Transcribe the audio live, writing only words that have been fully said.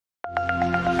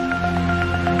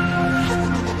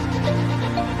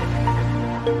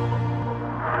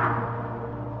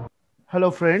Hello,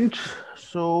 friends.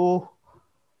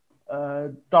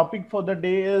 Topic for the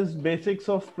day is basics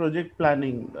of project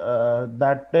planning.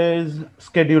 That is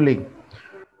scheduling.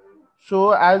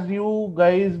 So, as you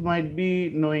guys might be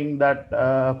knowing, that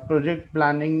project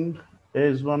planning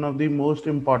is one of the most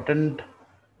important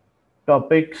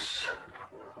topics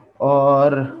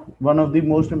or one of the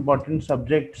most important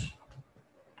subjects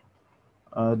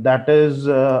that is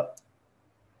to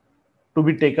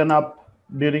be taken up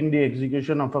during the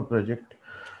execution of a project.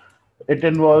 It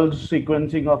involves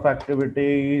sequencing of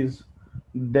activities,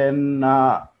 then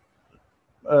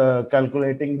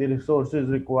calculating the resources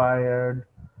required,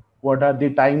 what are the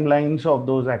timelines of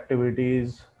those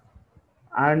activities,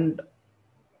 and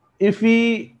if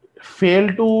we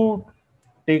fail to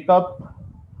take up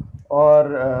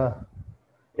or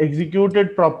execute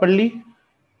it properly,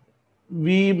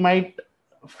 we might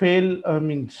fail.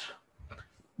 Means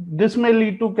this may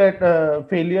lead to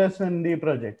failures in the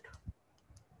project.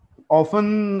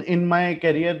 Often in my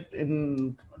career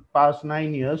in past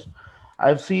 9 years,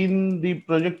 I've seen the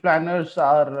project planners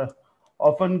are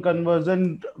often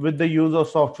conversant with the use of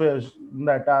softwares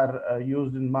that are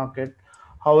used in market.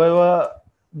 However,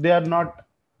 they are not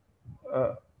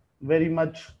uh, very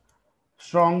much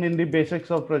strong in the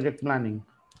basics of project planning,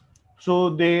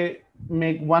 so they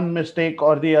make one mistake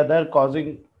or the other,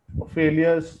 causing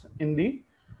failures in the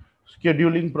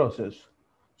scheduling process.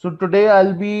 So today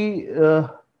I'll be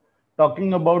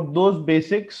talking about those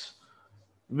basics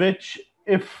which,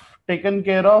 if taken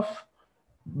care of,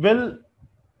 will,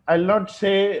 I'll not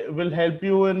say will help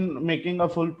you in making a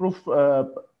foolproof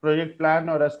project plan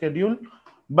or a schedule,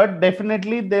 but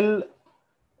definitely they'll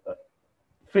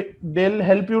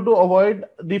help you to avoid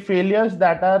the failures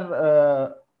that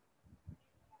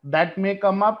may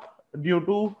come up due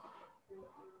to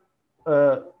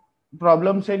uh,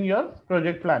 problems in your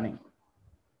project planning.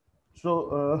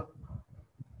 So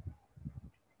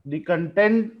the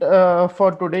content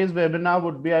for today's webinar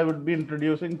would be, I would be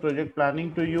introducing project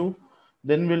planning to you.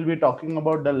 Then we'll be talking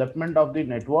about development of the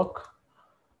network,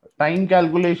 time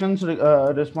calculations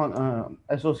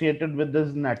associated with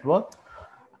this network,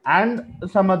 and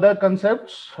some other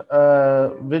concepts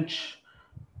which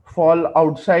fall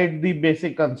outside the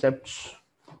basic concepts.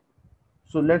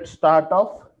 So let's start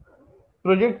off.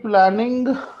 Project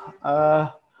planning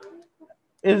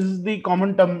is the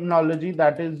common terminology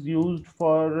that is used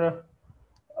for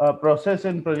a process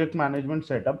in project management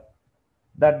setup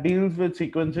that deals with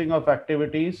sequencing of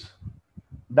activities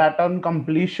that on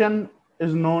completion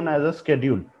is known as a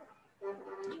schedule.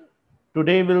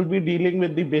 Today we'll be dealing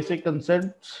with the basic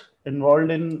concepts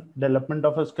involved in development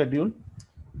of a schedule.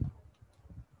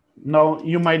 Now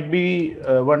you might be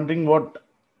wondering what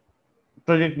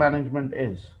project management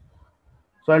is.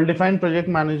 So I'll define project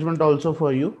management also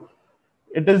for you.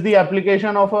 It is the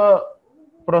application of a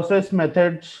process,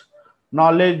 methods,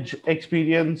 knowledge,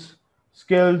 experience,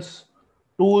 skills,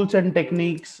 tools and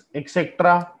techniques,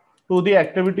 etc., to the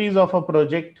activities of a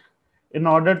project in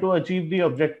order to achieve the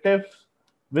objectives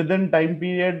within time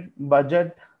period,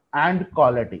 budget, and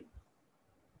quality.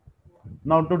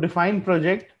 Now, to define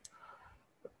project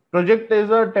is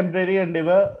a temporary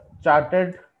endeavor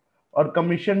chartered or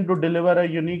commissioned to deliver a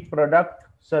unique product,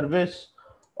 service,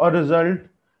 or result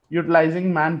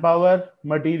utilizing manpower,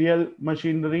 material,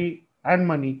 machinery, and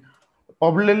money,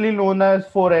 popularly known as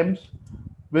 4Ms,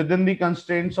 within the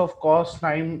constraints of cost,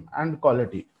 time, and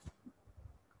quality.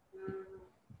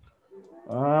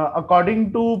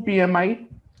 According to PMI,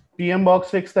 PM Box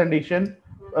 6th edition,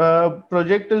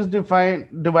 project is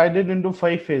divided into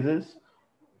 5 phases.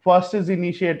 First is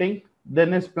initiating,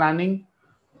 then is planning,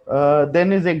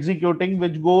 then is executing,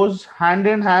 which goes hand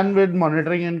in hand with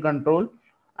monitoring and control,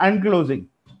 and closing.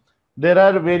 There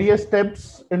are various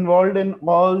steps involved in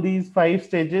all these 5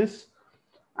 stages,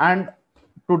 and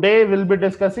today we'll be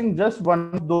discussing just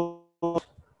one of those.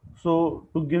 So,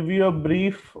 to give you a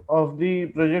brief of the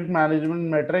project management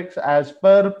metrics as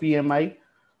per PMI,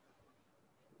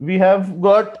 we have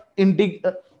got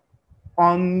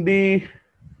on the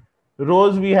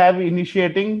rows we have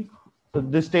initiating,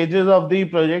 the stages of the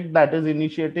project, that is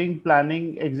initiating,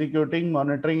 planning, executing,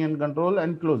 monitoring and control,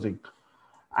 and closing.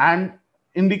 And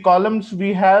in the columns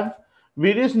we have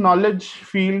various knowledge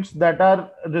fields that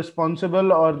are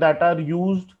responsible or that are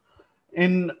used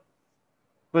in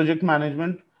project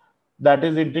management, that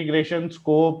is integration,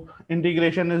 scope.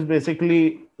 Integration is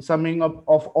basically summing up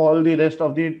of all the rest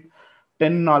of the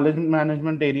 10 knowledge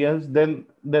management areas. Then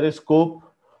there is scope,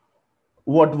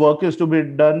 what work is to be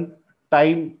done,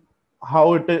 time,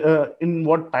 how it in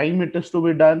what time it is to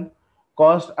be done,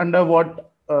 cost, under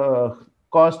what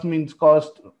cost means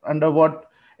cost, under what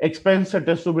expense it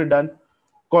is to be done,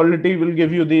 Quality will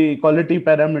give you the quality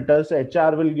parameters.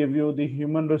 HR will give you the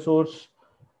human resource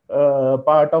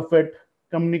part of it.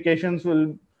 Communications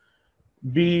will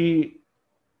be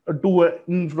to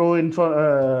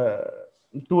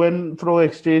and fro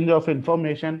exchange of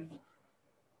information.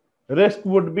 Risk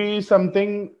would be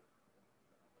something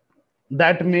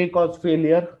that may cause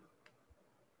failure.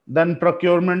 Then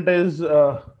procurement is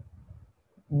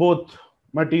both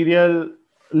material,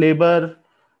 labor,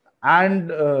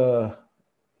 and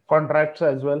contracts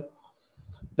as well.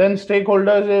 Then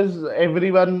stakeholders is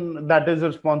everyone that is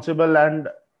responsible and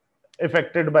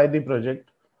affected by the project.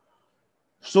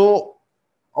 So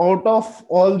out of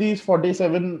all these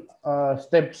 47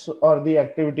 steps or the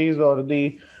activities or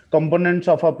the components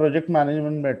of a project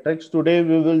management matrix, today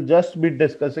we will just be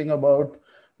discussing about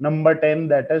number 10,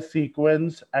 that is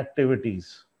sequence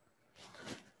activities.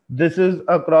 This is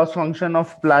a cross function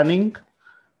of planning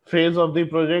phase of the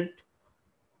project,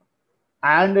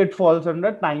 and it falls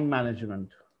under time management.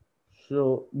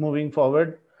 So moving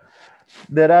forward,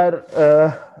 there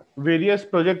are various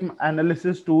project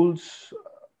analysis tools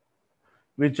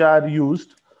which are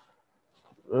used.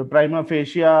 Prima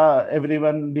facie,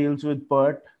 everyone deals with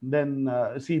PERT. Then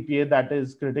CPA, that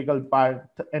is critical path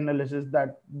analysis.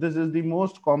 That this is the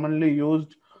most commonly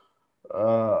used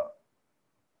uh,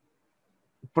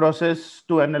 process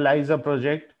to analyze a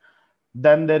project.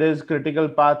 Then there is critical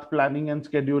path planning and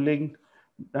scheduling,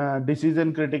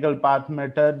 decision critical path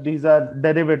method. These are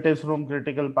derivatives from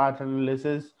critical path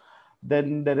analysis.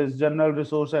 Then there is general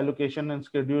resource allocation and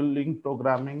scheduling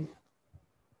programming.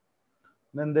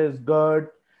 Then there's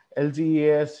GERT,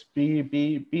 LCES,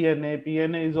 PEP, PNA.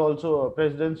 PNA is also a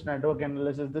President's Network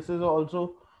Analysis. This is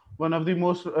also one of the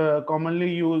most commonly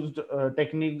used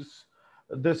techniques.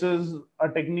 This is a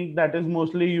technique that is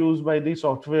mostly used by the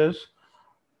softwares.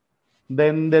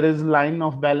 Then there is line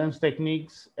of balance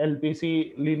techniques,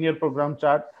 LPC, linear program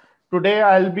chart. Today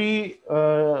I'll be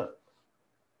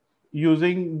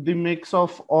using the mix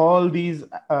of all these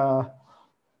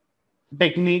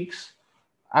techniques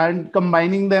and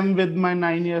combining them with my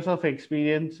 9 years of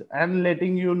experience and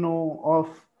letting you know of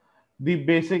the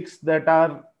basics that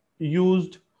are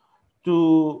used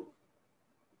to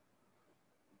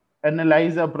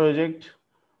analyze a project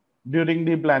during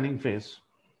the planning phase.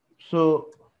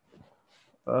 So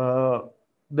uh,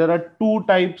 there are two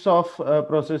types of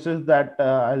processes that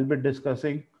I'll be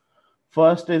discussing.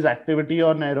 First is activity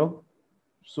on arrow.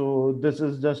 So this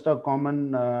is just a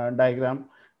common diagram.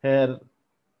 Here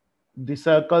the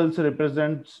circles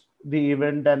represents the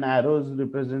event and arrows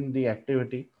represent the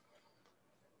activity.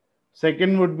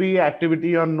 Second would be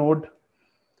activity on node.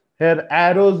 Here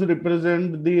arrows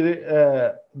represent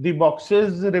the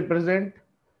boxes represent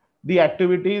the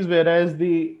activities, whereas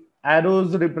the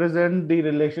arrows represent the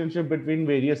relationship between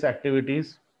various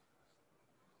activities.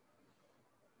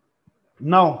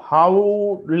 Now,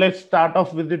 how let's start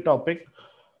off with the topic.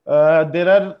 There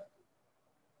are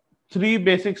three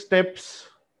basic steps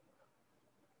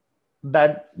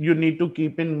that you need to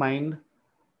keep in mind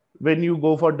when you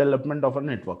go for development of a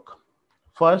network.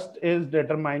 First is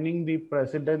determining the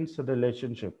precedence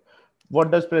relationship. What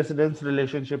does precedence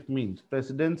relationship means?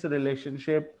 Precedence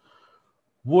relationship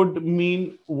would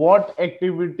mean what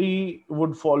activity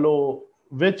would follow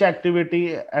which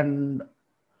activity, and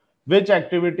which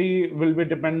activity will be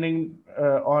depending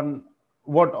on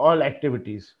what all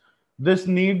activities. This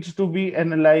needs to be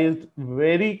analyzed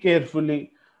very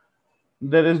carefully.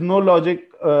 There is no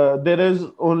logic, there is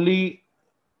only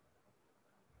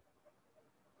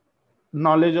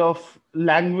knowledge of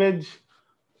language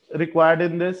required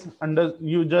in this. Under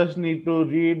you just need to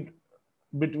read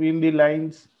between the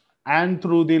lines and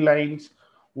through the lines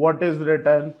what is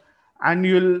written, and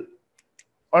you'll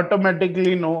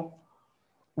automatically know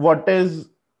what is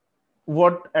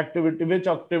what activity, which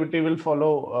activity will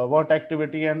follow what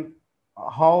activity, and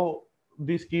how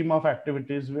the scheme of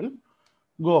activities will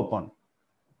go upon.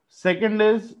 Second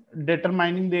is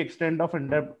determining the extent of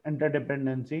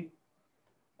interdependency.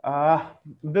 uh,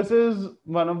 this is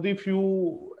one of the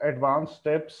few advanced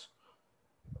steps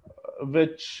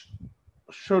which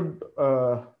should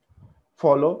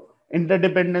follow.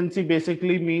 Interdependency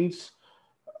basically means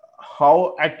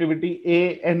how activity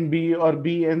A and B or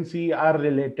B and C are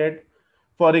related.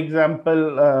 For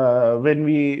example, when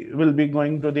we will be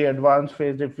going to the advanced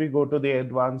phase, if we go to the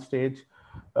advanced stage,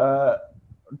 uh,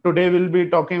 today we'll be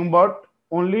talking about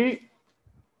only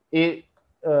a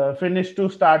finish to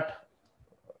start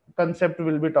concept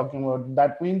we'll be talking about.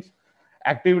 That means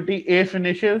activity A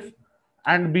finishes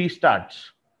and B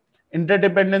starts.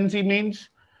 Interdependency means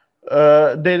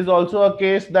there is also a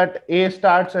case that A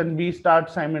starts and B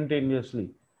starts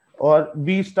simultaneously. or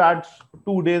B starts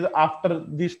 2 days after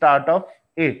the start of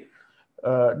A.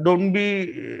 Don't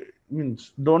be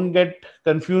means don't get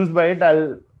confused by it.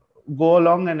 I'll go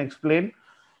along and explain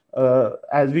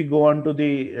as we go on to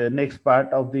the next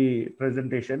part of the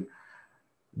presentation.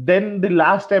 Then the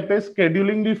last step is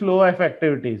scheduling the flow of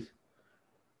activities.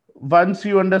 Once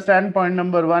you understand point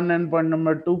number one and point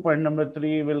number two, point number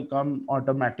three will come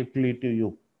automatically to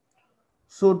you.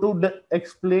 So to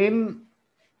explain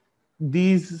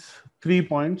these 3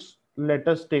 points, let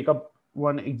us take up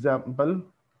one example.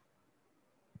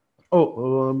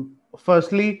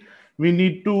 Firstly, we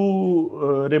need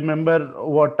to remember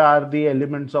what are the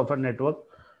elements of a network.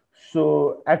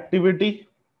 So activity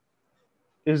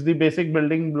is the basic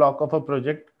building block of a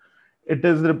project. It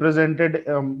is represented,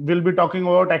 we'll be talking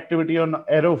about activity on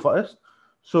arrow first.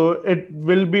 So it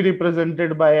will be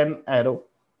represented by an arrow.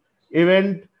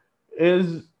 Event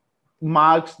is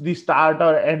marks the start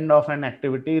or end of an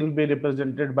activity. It will be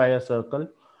represented by a circle.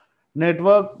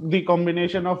 Network, the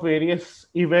combination of various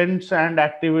events and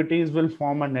activities will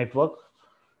form a network.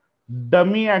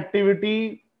 Dummy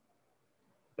activity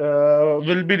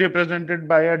will be represented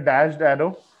by a dashed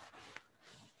arrow.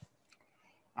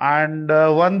 And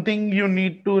one thing you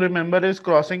need to remember is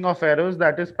crossing of arrows,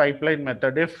 that is pipeline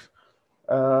method. If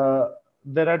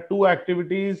there are two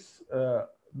activities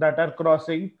that are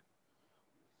crossing,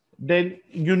 then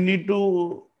you need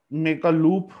to make a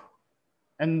loop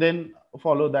and then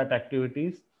follow that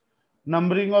activities.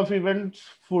 Numbering of events,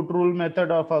 foot rule method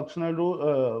or functional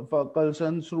rule,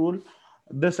 Fulkerson's rule.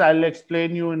 This I'll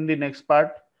explain you in the next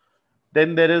part.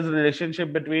 Then there is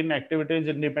relationship between activities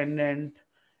independent.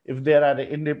 If if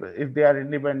they are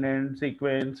independent,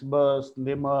 sequence, burst,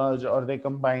 they merge or they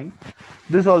combine.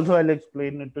 This also I'll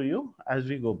explain it to you as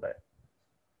we go by.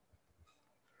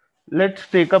 Let's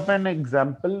take up an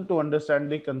example to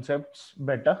understand the concepts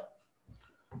better.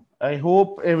 I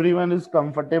hope everyone is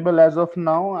comfortable as of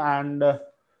now, and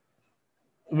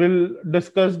we'll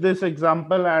discuss this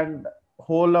example, and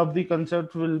whole of the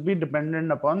concept will be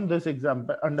dependent upon this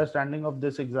example, understanding of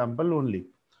this example only.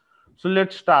 So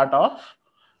let's start off.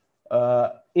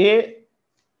 A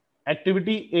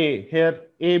activity A, here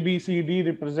A, B, C, D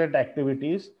represent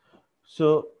activities.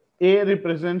 So A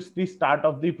represents the start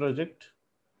of the project.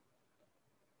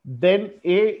 Then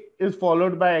A is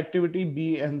followed by activity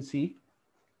B and C.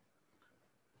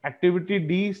 Activity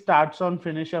D starts on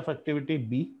finish of activity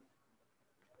B.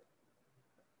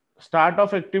 Start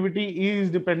of activity E is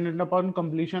dependent upon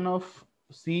completion of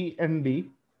C and D.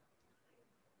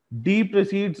 D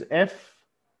precedes F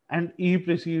and E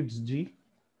precedes G.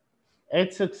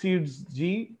 H succeeds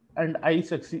G and I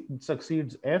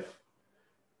succeeds F.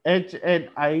 H and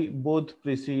I both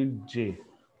precede J.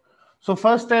 So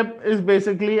first step is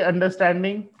basically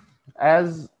understanding,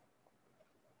 as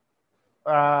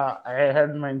I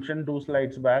had mentioned 2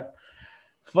 slides back.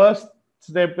 First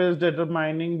step is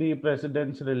determining the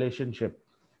precedence relationship.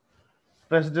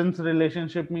 Precedence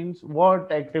relationship means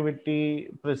what activity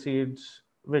precedes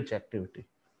which activity.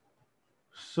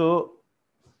 So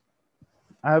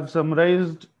I have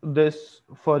summarized this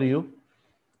for you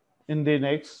in the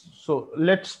next. So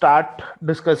let's start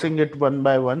discussing it one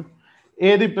by one.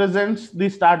 A represents the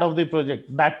start of the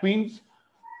project. That means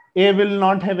A will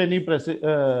not have any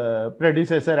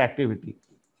predecessor activity.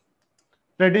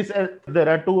 There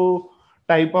are two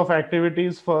type of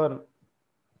activities for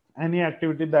any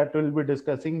activity that we'll be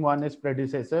discussing. One is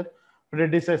predecessor.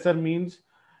 Predecessor means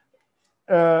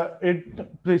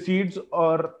it precedes,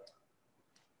 or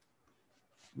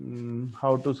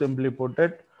how to simply put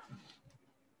it,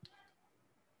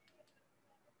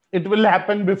 it will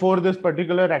happen before this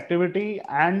particular activity,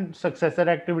 and successor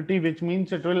activity, which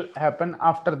means it will happen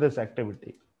after this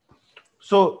activity.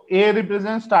 So A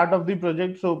represents start of the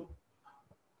project. So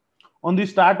on the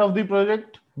start of the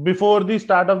project, before the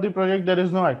start of the project, there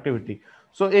is no activity.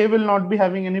 So A will not be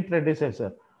having any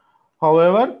predecessor.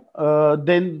 However,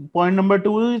 then point number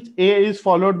two is A is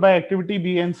followed by activity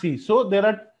B and C. So there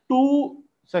are two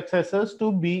successors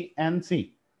to B and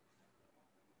C.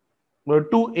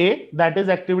 To A, that is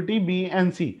activity B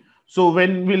and C. So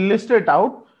when we list it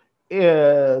out,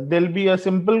 there'll be a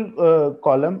simple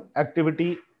column,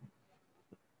 activity,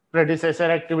 predecessor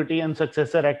activity and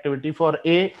successor activity. For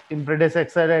A, in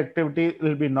predecessor activity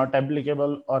will be not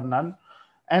applicable or none,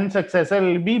 and successor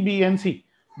will be B and C.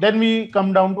 Then we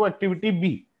come down to activity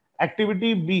B.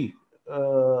 Activity B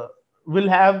will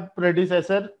have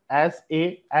predecessor as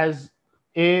A,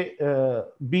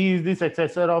 B is the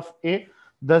successor of A,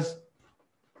 thus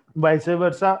vice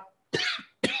versa.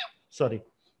 Sorry,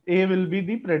 A will be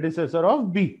the predecessor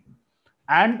of B.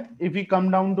 And if we come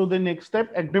down to the next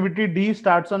step, activity D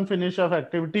starts on finish of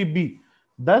activity B.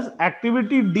 Thus,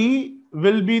 activity D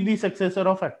will be the successor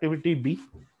of activity B.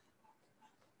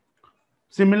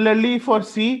 Similarly, for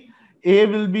C, A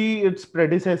will be its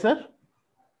predecessor.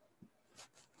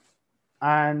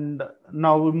 And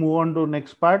now we move on to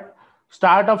next part.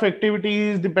 Start of activity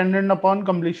is dependent upon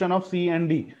completion of C and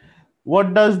D.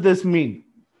 What does this mean?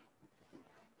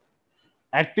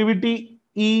 Activity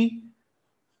E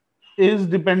is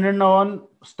dependent on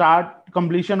start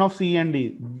completion of C and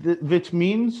D, which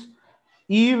means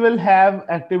E will have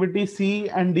activity C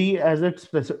and D as its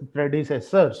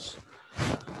predecessors.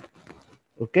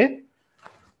 Okay.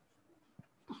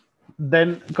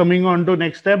 Then coming on to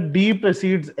next step, D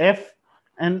precedes F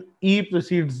and E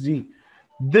precedes G.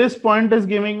 This point is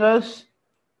giving us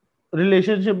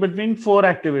relationship between four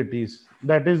activities,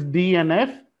 that is D and F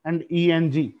and E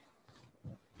and G.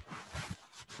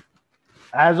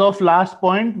 As of last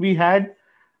point, we had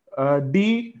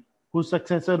D, whose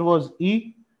successor was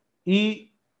E. E,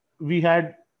 we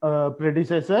had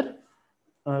predecessor.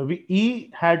 E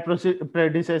had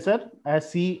predecessor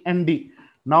as C and D.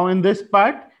 Now in this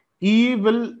part, E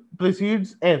will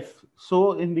precedes F.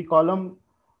 So in the column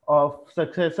of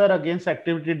successor against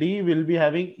activity D, we'll be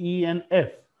having E and F.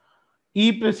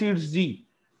 E precedes G.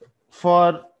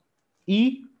 For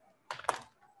E,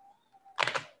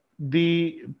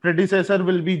 the predecessor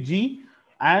will be G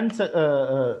and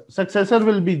successor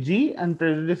will be G and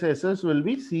predecessors will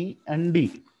be C and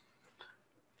D.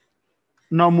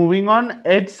 Now moving on,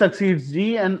 H succeeds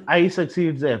G and I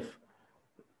succeeds F.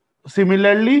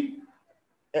 Similarly,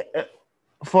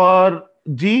 for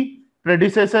G,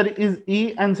 predecessor is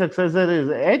E and successor is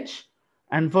H,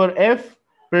 and for F,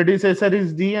 predecessor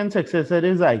is D and successor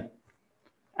is I.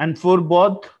 And for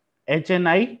both H and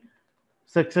I,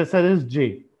 successor is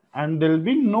J, and there will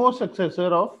be no successor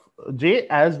of J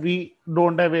as we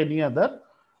don't have any other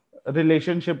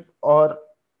relationship or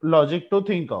logic to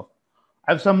think of.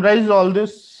 I've summarized all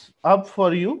this up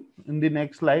for you in the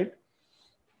next slide.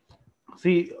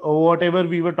 See, whatever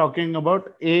we were talking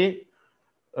about, A,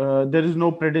 there is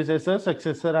no predecessor,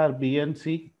 successor are B and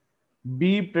C.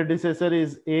 B predecessor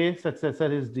is A,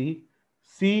 successor is D.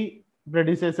 C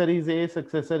predecessor is A,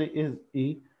 successor is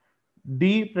E.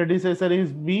 D predecessor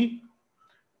is B.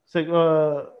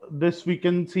 So this we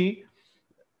can see,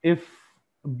 if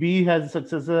B has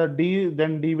successor D,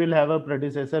 then D will have a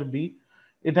predecessor B.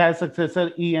 It has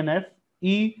successor E and F.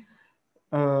 E,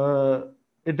 uh,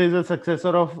 it is a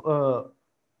successor of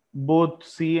both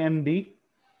C and D.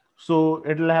 So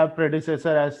it will have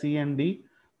predecessor as C and D.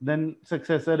 Then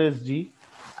successor is G,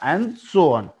 and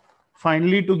so on.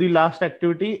 Finally, to the last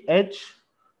activity, H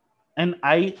and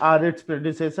I are its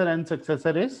predecessor and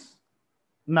successor is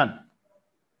none.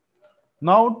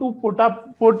 Now to put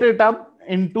it up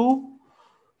into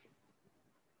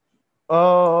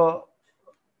a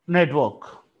network.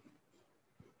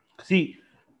 See,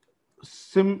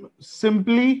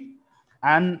 simply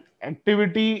an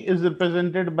activity is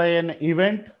represented by an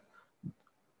event,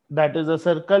 that is a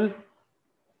circle,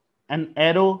 an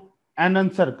arrow, and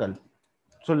a circle.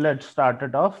 So let's start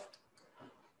it off.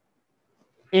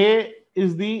 A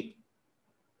is the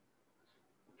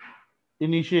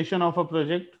initiation of a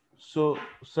project. So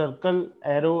circle,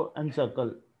 arrow, and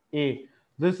circle. A.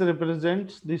 This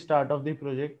represents the start of the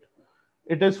project.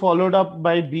 It is followed up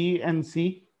by B and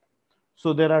C.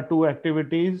 So there are two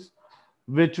activities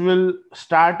which will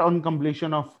start on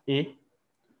completion of A.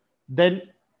 Then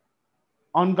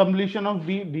on completion of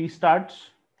B, D starts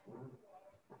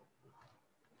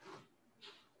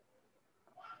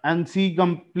and C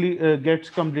gets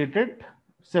completed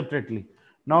separately.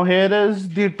 Now here is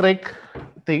the trick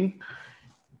thing.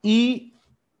 E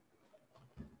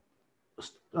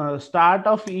start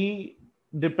of E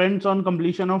depends on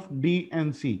completion of D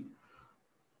and C,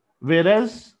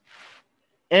 whereas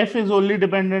F is only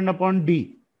dependent upon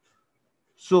D.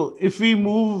 So if we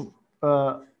move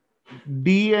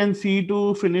D and C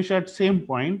to finish at same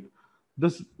point,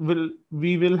 this will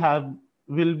be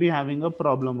having a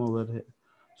problem over here.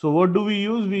 So what do we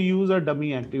use? We use a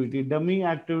dummy activity. Dummy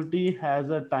activity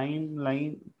has a time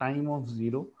of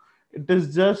 0. It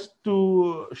is just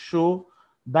to show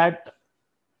that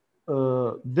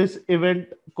this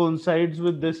event coincides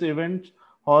with this event.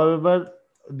 However,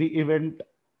 the event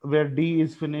where D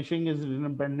is finishing is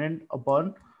independent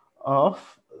upon of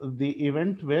the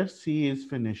event where C is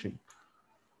finishing.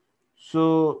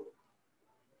 So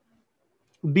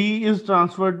D is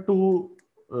transferred to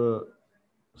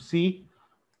C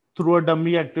through a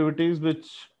dummy activities,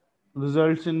 which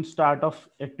results in start of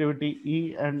activity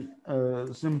E, and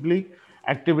simply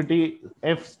activity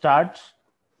F starts.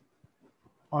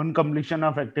 on completion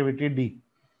of activity D.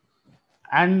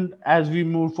 And as we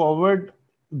move forward,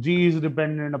 G is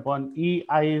dependent upon E,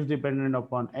 I is dependent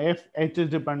upon F, H is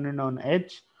dependent on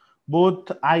H.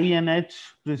 Both I and H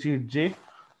precede J.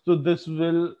 So this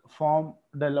will form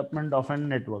development of a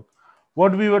network.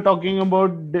 What we were talking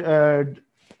about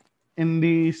in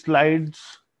the slides,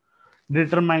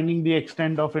 determining the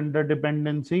extent of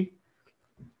interdependency,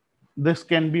 this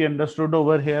can be understood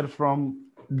over here from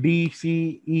D,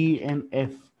 C, E, and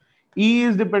F. E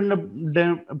is dependent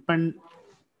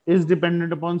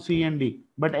upon C and D,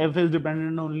 but F is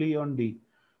dependent only on D.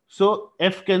 So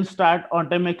F can start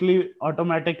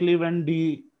automatically when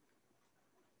D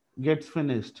gets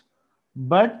finished,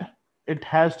 but it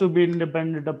has to be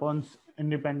independent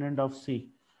of C.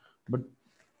 But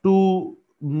to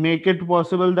make it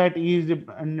possible that E is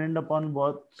dependent upon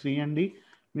both C and D,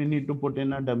 we need to put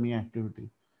in a dummy activity.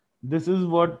 This is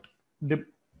what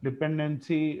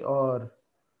dependency or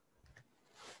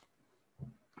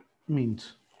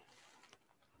means.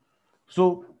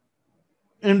 So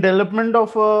in development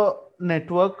of a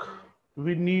network,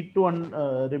 we need to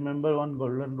remember one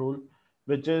golden rule,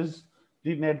 which is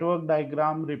the network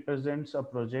diagram represents a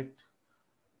project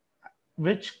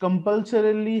which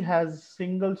compulsorily has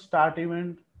single start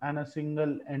event and a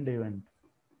single end event.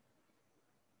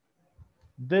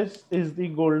 This is the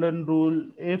golden rule.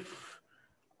 If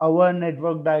our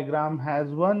network diagram has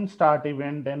one start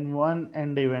event and one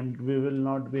end event, we will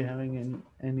not be having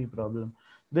any problem.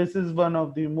 This is one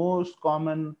of the most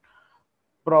common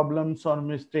problems or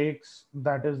mistakes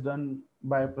that is done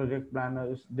by project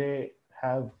planners. They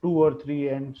have two or three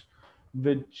ends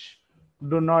which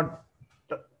do not